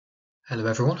Hello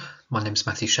everyone, my name is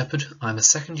Matthew Shepherd. I'm a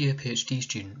second year PhD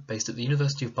student based at the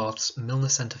University of Bath's Milner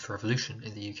Centre for Evolution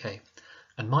in the UK,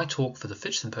 and my talk for the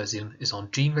Fitch symposium is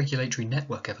on gene regulatory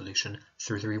network evolution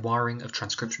through the rewiring of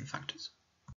transcription factors.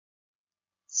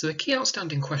 So a key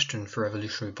outstanding question for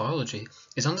evolutionary biology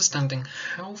is understanding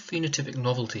how phenotypic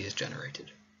novelty is generated.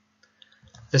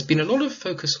 There's been a lot of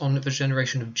focus on the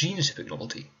generation of genotypic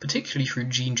novelty, particularly through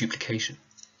gene duplication.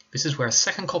 This is where a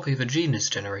second copy of a gene is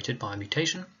generated by a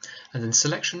mutation, and then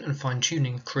selection and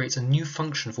fine-tuning creates a new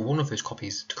function for one of those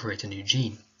copies to create a new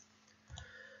gene.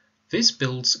 This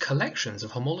builds collections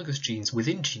of homologous genes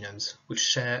within genomes which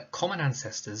share common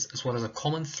ancestors as well as a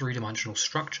common three-dimensional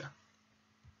structure.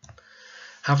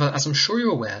 However, as I'm sure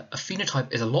you're aware, a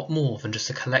phenotype is a lot more than just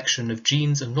a collection of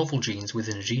genes and novel genes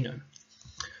within a genome.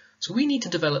 So we need to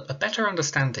develop a better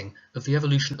understanding of the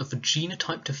evolution of the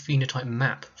genotype to phenotype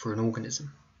map for an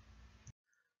organism.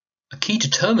 A key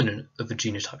determinant of the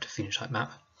genotype to phenotype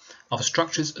map are the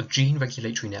structures of gene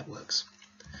regulatory networks.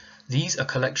 These are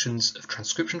collections of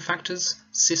transcription factors,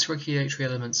 cis-regulatory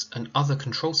elements, and other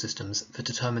control systems that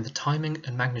determine the timing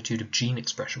and magnitude of gene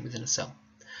expression within a cell.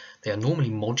 They are normally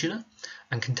modular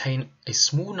and contain a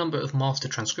small number of master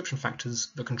transcription factors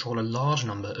that control a large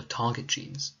number of target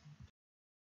genes.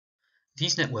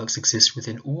 These networks exist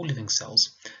within all living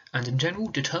cells and in general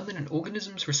determine an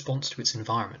organism's response to its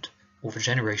environment, or the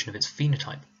generation of its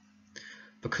phenotype.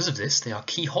 Because of this, they are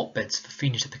key hotbeds for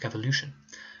phenotypic evolution,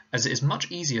 as it is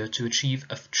much easier to achieve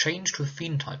a change to a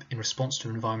phenotype in response to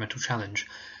an environmental challenge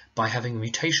by having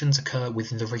mutations occur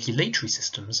within the regulatory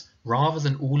systems rather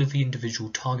than all of the individual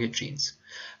target genes,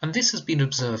 and this has been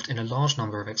observed in a large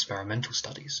number of experimental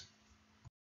studies.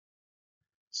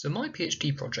 So my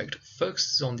PhD project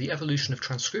focuses on the evolution of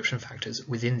transcription factors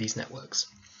within these networks.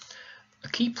 A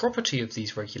key property of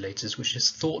these regulators which is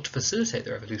thought to facilitate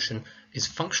their evolution is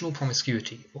functional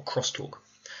promiscuity, or crosstalk.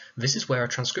 This is where a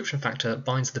transcription factor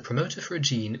binds the promoter for a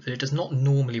gene that it does not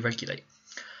normally regulate.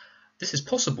 This is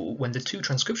possible when the two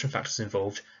transcription factors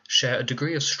involved share a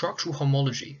degree of structural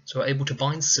homology, so are able to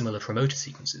bind similar promoter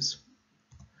sequences.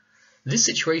 This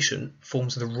situation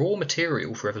forms the raw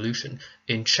material for evolution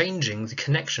in changing the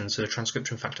connections that a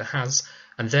transcription factor has,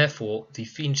 and therefore the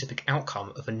phenotypic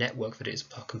outcome of a network that it is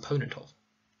a component of.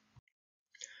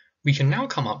 We can now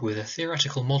come up with a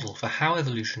theoretical model for how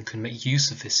evolution can make use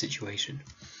of this situation,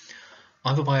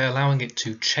 either by allowing it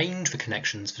to change the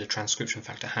connections that a transcription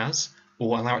factor has,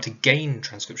 or allow it to gain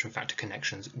transcription factor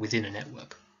connections within a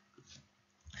network.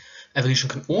 Evolution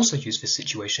can also use this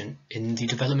situation in the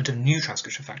development of new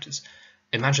transcription factors.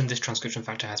 Imagine this transcription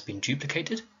factor has been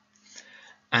duplicated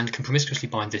and can promiscuously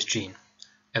bind this gene.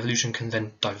 Evolution can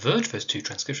then diverge those two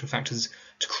transcription factors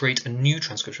to create a new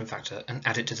transcription factor and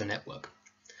add it to the network.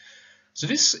 So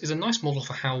this is a nice model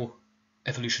for how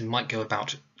evolution might go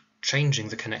about changing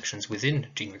the connections within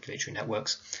gene regulatory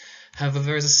networks. However,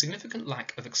 there is a significant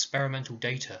lack of experimental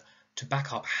data to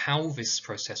back up how this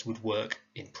process would work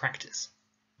in practice.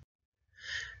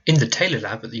 In the Taylor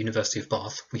lab at the University of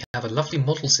Bath, we have a lovely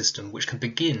model system which can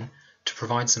begin to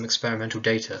provide some experimental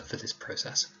data for this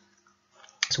process.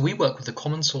 So we work with the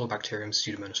common soil bacterium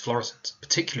Pseudomonas fluorescens,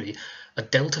 particularly a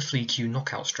delta Fleq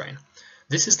knockout strain.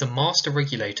 This is the master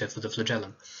regulator for the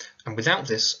flagellum, and without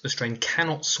this, the strain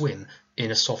cannot swim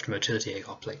in a soft motility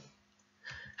agar plate.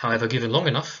 However, given long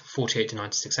enough, 48 to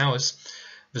 96 hours,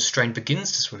 the strain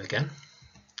begins to swim again,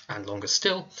 and longer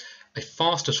still, a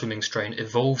faster swimming strain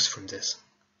evolves from this.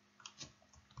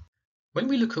 When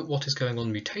we look at what is going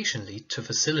on mutationally to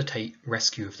facilitate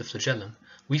rescue of the flagellum,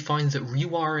 we find that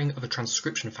rewiring of a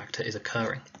transcription factor is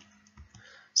occurring.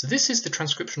 So this is the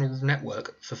transcriptional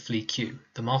network for Fleq,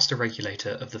 the master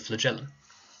regulator of the flagellum.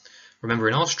 Remember,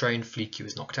 in our strain, Fleq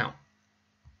is knocked out.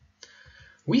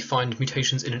 We find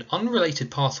mutations in an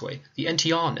unrelated pathway, the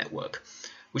NTR network,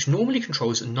 which normally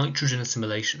controls nitrogen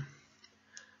assimilation.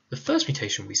 The first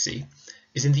mutation we see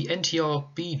is in the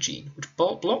NTRB gene, which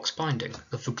blocks binding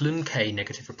of the GLUN-K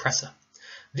negative repressor.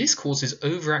 This causes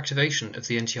overactivation of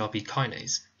the NTRB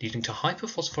kinase, leading to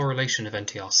hyperphosphorylation of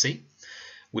NTRC,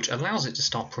 which allows it to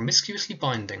start promiscuously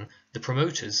binding the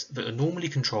promoters that are normally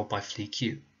controlled by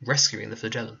Fleq, rescuing the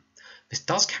flagellum. This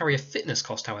does carry a fitness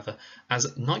cost, however,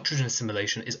 as nitrogen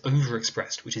assimilation is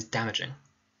overexpressed, which is damaging.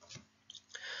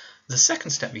 The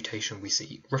second step mutation we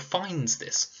see refines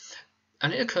this,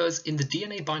 and it occurs in the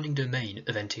DNA binding domain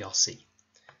of NTRC.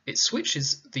 It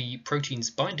switches the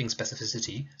protein's binding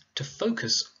specificity to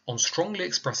focus on strongly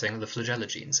expressing the flagella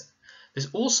genes. This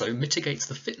also mitigates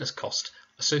the fitness cost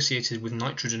associated with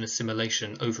nitrogen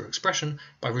assimilation overexpression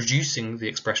by reducing the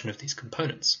expression of these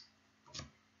components.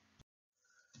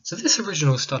 So this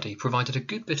original study provided a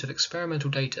good bit of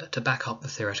experimental data to back up the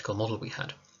theoretical model we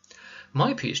had.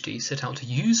 My PhD set out to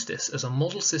use this as a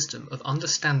model system of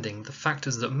understanding the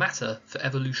factors that matter for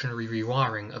evolutionary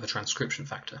rewiring of a transcription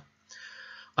factor.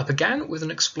 I began with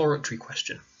an exploratory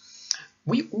question.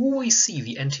 We always see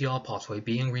the NTR pathway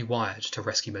being rewired to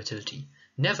rescue motility,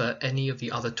 never any of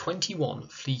the other 21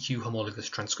 FLEQ homologous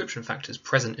transcription factors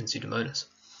present in Pseudomonas.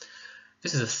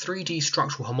 This is a 3D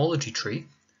structural homology tree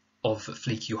of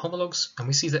FLEQ homologs, and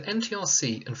we see that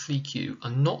NTRC and FLEQ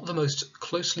are not the most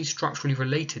closely structurally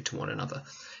related to one another.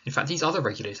 In fact, these other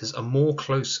regulators are more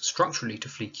close structurally to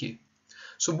FLEQ.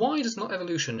 So why does not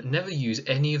evolution never use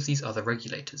any of these other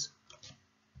regulators?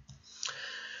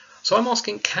 So I'm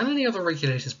asking, can any other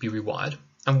regulators be rewired,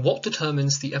 and what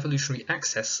determines the evolutionary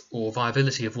access or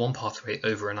viability of one pathway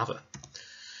over another?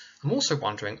 I'm also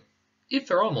wondering, if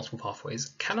there are multiple pathways,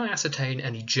 can I ascertain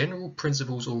any general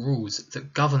principles or rules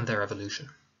that govern their evolution?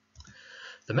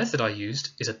 The method I used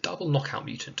is a double knockout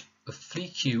mutant of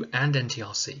FLEQ and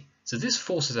NTRC, so this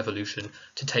forces evolution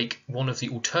to take one of the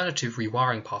alternative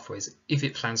rewiring pathways if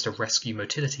it plans to rescue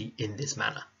motility in this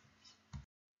manner.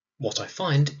 What I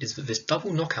find is that this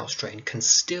double knockout strain can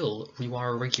still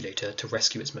rewire a regulator to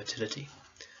rescue its motility.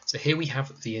 So here we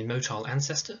have the immotile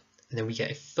ancestor, and then we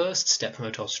get a first step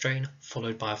motile strain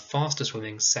followed by a faster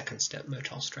swimming second step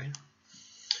motile strain.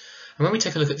 And when we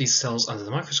take a look at these cells under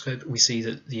the microscope, we see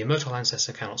that the immotile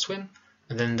ancestor cannot swim,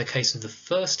 and then in the case of the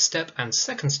first step and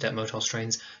second step motile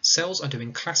strains, cells are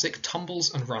doing classic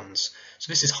tumbles and runs.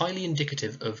 So this is highly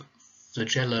indicative of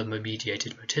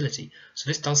flagellar-mediated motility, so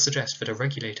this does suggest that a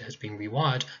regulator has been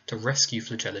rewired to rescue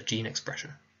flagellar gene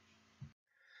expression.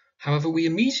 However, we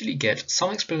immediately get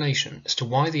some explanation as to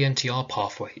why the NTR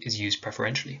pathway is used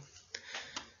preferentially.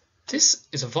 This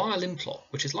is a violin plot,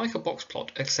 which is like a box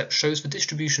plot except shows the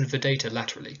distribution of the data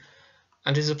laterally,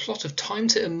 and is a plot of time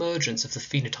to emergence of the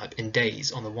phenotype in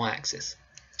days on the y-axis.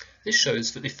 This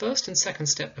shows that the first and second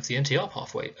step of the NTR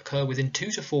pathway occur within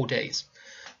 2 to 4 days,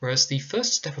 whereas the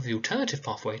first step of the alternative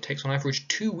pathway takes on average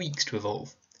 2 weeks to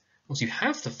evolve. Once you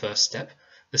have the first step,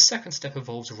 the second step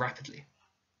evolves rapidly.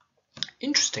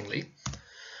 Interestingly,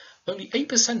 only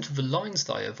 8% of the lines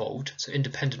that I evolved, so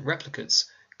independent replicates,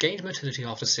 gained motility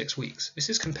after 6 weeks. This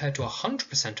is compared to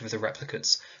 100% of the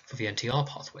replicates for the NTR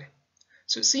pathway.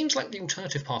 So it seems like the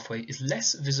alternative pathway is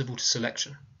less visible to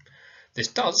selection. This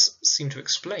does seem to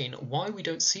explain why we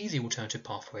don't see the alternative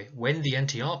pathway when the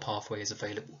NTR pathway is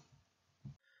available.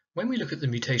 When we look at the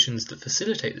mutations that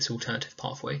facilitate this alternative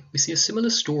pathway, we see a similar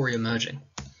story emerging.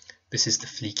 This is the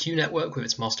FLEQ network with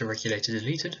its master regulator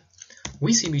deleted.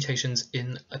 We see mutations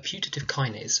in a putative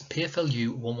kinase,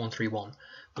 PFLU1131,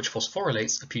 which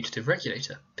phosphorylates a putative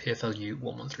regulator,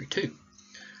 PFLU1132. The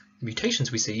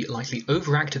mutations we see likely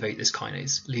overactivate this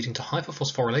kinase, leading to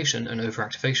hyperphosphorylation and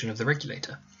overactivation of the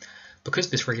regulator.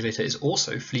 Because this regulator is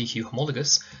also FLEQ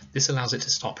homologous, this allows it to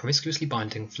start promiscuously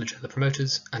binding flagellar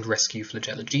promoters and rescue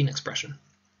flagellar gene expression.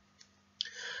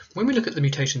 When we look at the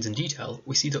mutations in detail,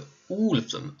 we see that all of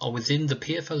them are within the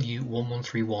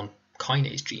PFLU1131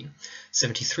 kinase gene.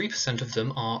 73% of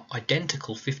them are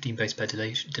identical 15 base pair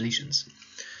deletions.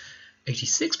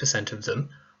 86% of them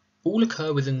all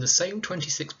occur within the same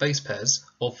 26 base pairs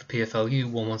of the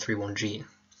PFLU1131 gene.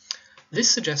 This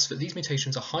suggests that these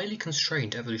mutations are highly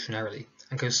constrained evolutionarily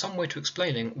and goes some way to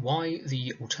explaining why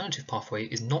the alternative pathway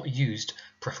is not used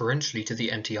preferentially to the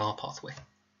NTR pathway.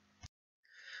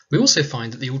 We also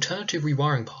find that the alternative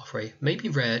rewiring pathway may be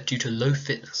rare due to low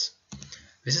fitness.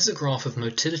 This is a graph of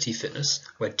motility fitness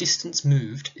where distance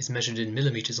moved is measured in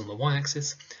millimeters on the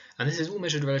y-axis, and this is all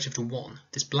measured relative to 1,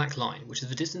 this black line, which is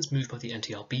the distance moved by the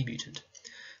NTRB mutant.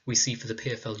 We see for the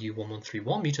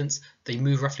PFLU1131 mutants, they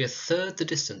move roughly a third the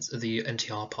distance of the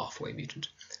NTR pathway mutant.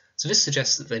 So this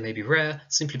suggests that they may be rare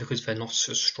simply because they're not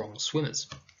so strong swimmers.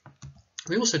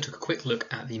 We also took a quick look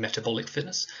at the metabolic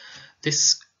fitness.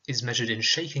 This is measured in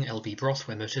shaking LB broth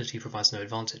where motility provides no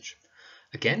advantage.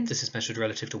 Again, this is measured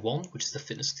relative to 1, which is the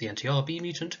fitness of the NTRB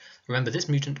mutant. Remember, this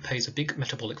mutant pays a big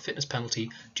metabolic fitness penalty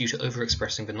due to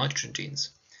overexpressing the nitrogen genes.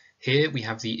 Here we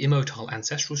have the immotile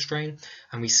ancestral strain,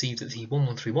 and we see that the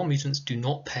 1131 mutants do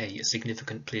not pay a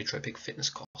significant pleiotropic fitness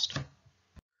cost.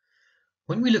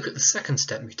 When we look at the second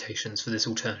step mutations for this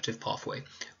alternative pathway,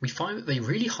 we find that they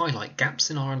really highlight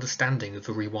gaps in our understanding of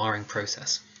the rewiring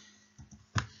process.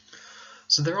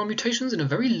 So there are mutations in a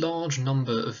very large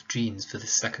number of genes for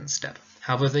this second step.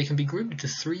 However, they can be grouped into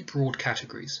 3 broad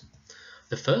categories.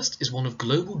 The first is one of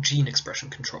global gene expression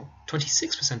control.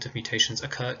 26% of mutations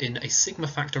occur in a sigma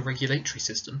factor regulatory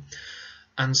system,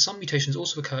 and some mutations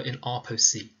also occur in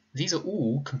ARPO-C. These are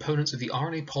all components of the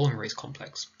RNA polymerase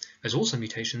complex. There's also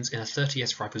mutations in a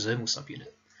 30S ribosomal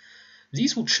subunit.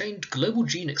 These will change global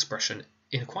gene expression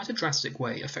in quite a drastic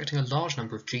way, affecting a large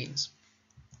number of genes.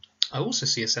 I also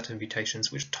see a set of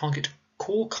mutations which target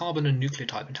core carbon and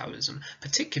nucleotide metabolism,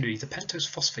 particularly the pentose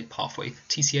phosphate pathway,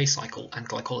 TCA cycle, and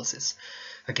glycolysis.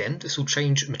 Again, this will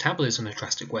change metabolism in a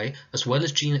drastic way, as well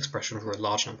as gene expression for a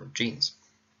large number of genes.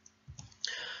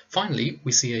 Finally,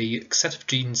 we see a set of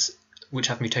genes which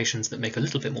have mutations that make a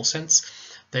little bit more sense.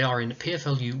 They are in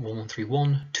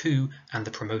PFLU1131, 2, and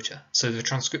the promoter, so the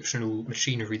transcriptional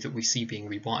machinery that we see being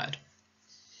rewired.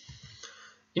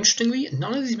 Interestingly,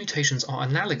 none of these mutations are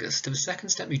analogous to the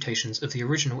second-step mutations of the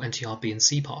original NTR-B and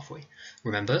C pathway.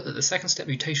 Remember that the second-step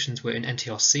mutations were in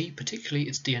NTR-C, particularly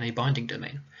its DNA binding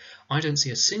domain. I don't see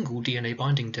a single DNA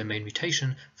binding domain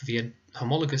mutation for the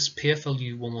homologous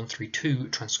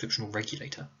PFLU1132 transcriptional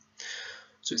regulator.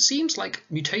 So it seems like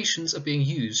mutations are being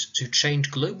used to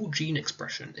change global gene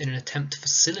expression in an attempt to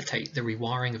facilitate the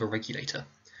rewiring of a regulator.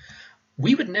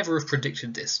 We would never have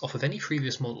predicted this off of any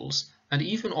previous models, and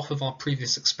even off of our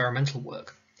previous experimental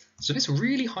work. So this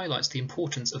really highlights the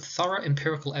importance of thorough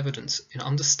empirical evidence in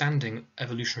understanding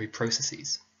evolutionary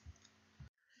processes.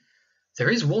 There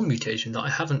is one mutation that I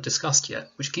haven't discussed yet,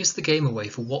 which gives the game away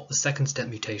for what the second step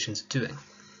mutations are doing.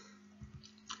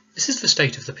 This is the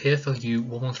state of the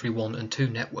PFLU1131 and 2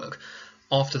 network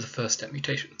after the first step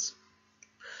mutations.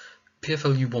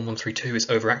 PFLU1132 is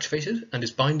overactivated and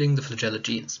is binding the flagella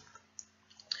genes.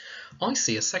 I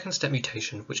see a second step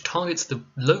mutation which targets the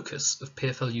locus of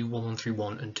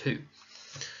PFLU1131 and 2.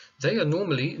 They are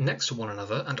normally next to one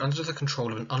another and under the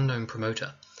control of an unknown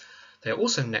promoter. They are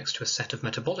also next to a set of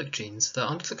metabolic genes that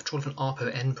are under the control of an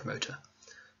ARPO-N promoter.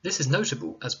 This is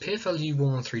notable as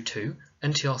PFLU1132,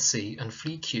 NTRC, and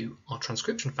FLE-Q are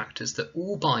transcription factors that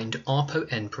all bind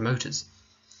ARPO-N promoters.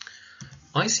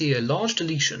 I see a large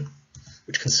deletion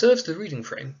which conserves the reading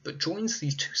frame but joins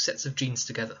these two sets of genes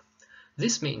together.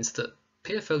 This means that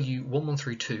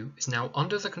PFLU1132 is now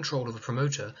under the control of a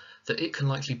promoter that it can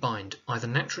likely bind either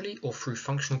naturally or through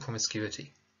functional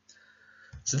promiscuity.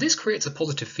 So this creates a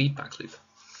positive feedback loop,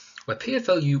 where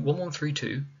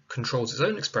PFLU1132 controls its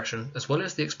own expression as well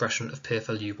as the expression of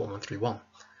PFLU1131.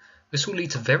 This will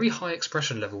lead to very high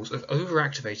expression levels of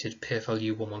overactivated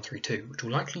PFLU1132, which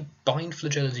will likely bind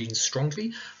flagella genes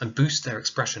strongly and boost their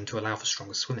expression to allow for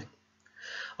stronger swimming.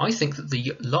 I think that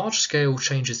the large-scale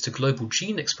changes to global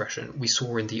gene expression we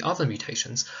saw in the other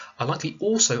mutations are likely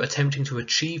also attempting to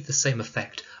achieve the same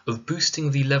effect of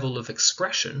boosting the level of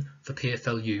expression for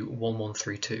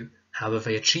PFLU1132. However,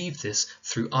 they achieve this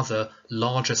through other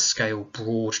larger-scale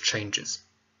broad changes.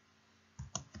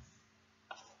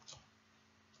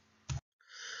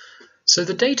 So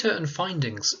the data and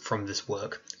findings from this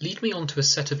work lead me on to a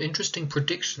set of interesting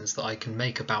predictions that I can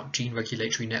make about gene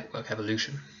regulatory network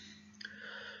evolution.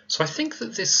 So I think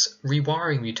that this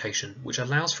rewiring mutation, which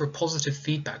allows for a positive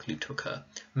feedback loop to occur,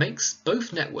 makes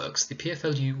both networks, the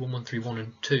PFLU1131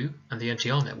 and 2 and the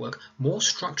NTR network, more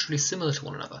structurally similar to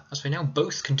one another, as they now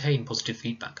both contain positive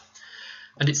feedback.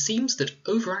 And it seems that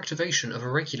overactivation of a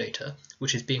regulator,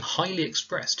 which is being highly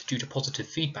expressed due to positive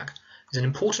feedback, is an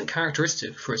important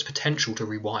characteristic for its potential to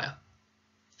rewire.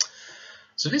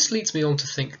 So this leads me on to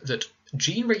think that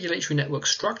gene regulatory network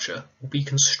structure will be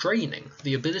constraining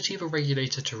the ability of a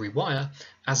regulator to rewire,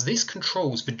 as this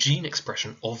controls the gene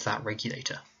expression of that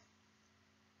regulator.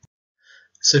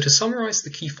 So to summarize the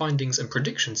key findings and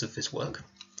predictions of this work,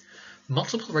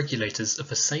 multiple regulators of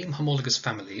the same homologous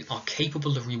family are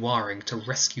capable of rewiring to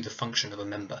rescue the function of a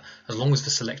member, as long as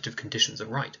the selective conditions are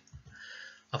right.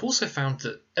 I've also found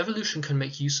that evolution can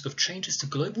make use of changes to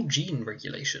global gene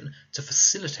regulation to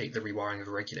facilitate the rewiring of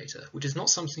a regulator, which is not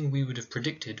something we would have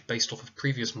predicted based off of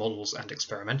previous models and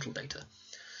experimental data.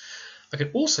 I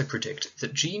can also predict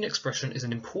that gene expression is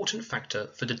an important factor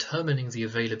for determining the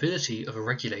availability of a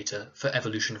regulator for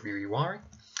evolutionary rewiring,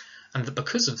 and that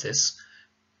because of this,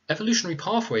 evolutionary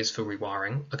pathways for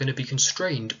rewiring are going to be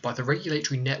constrained by the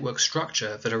regulatory network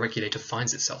structure that a regulator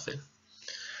finds itself in.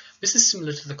 This is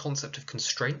similar to the concept of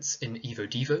constraints in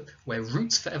evo-devo, where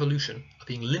routes for evolution are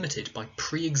being limited by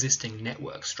pre-existing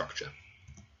network structure.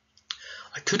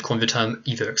 I could coin the term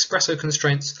evo-expresso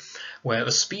constraints, where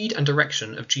the speed and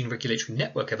direction of gene regulatory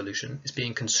network evolution is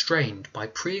being constrained by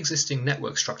pre-existing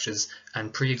network structures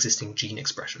and pre-existing gene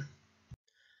expression.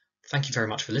 Thank you very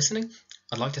much for listening.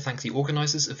 I'd like to thank the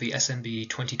organisers of the SMBE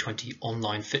 2020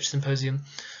 online Fitch symposium.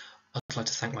 I'd like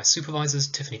to thank my supervisors,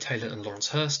 Tiffany Taylor and Lawrence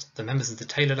Hurst, the members of the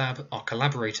Taylor Lab, our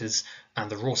collaborators, and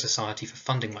the Raw Society for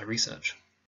funding my research.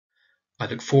 I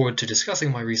look forward to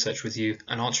discussing my research with you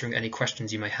and answering any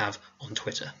questions you may have on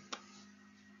Twitter.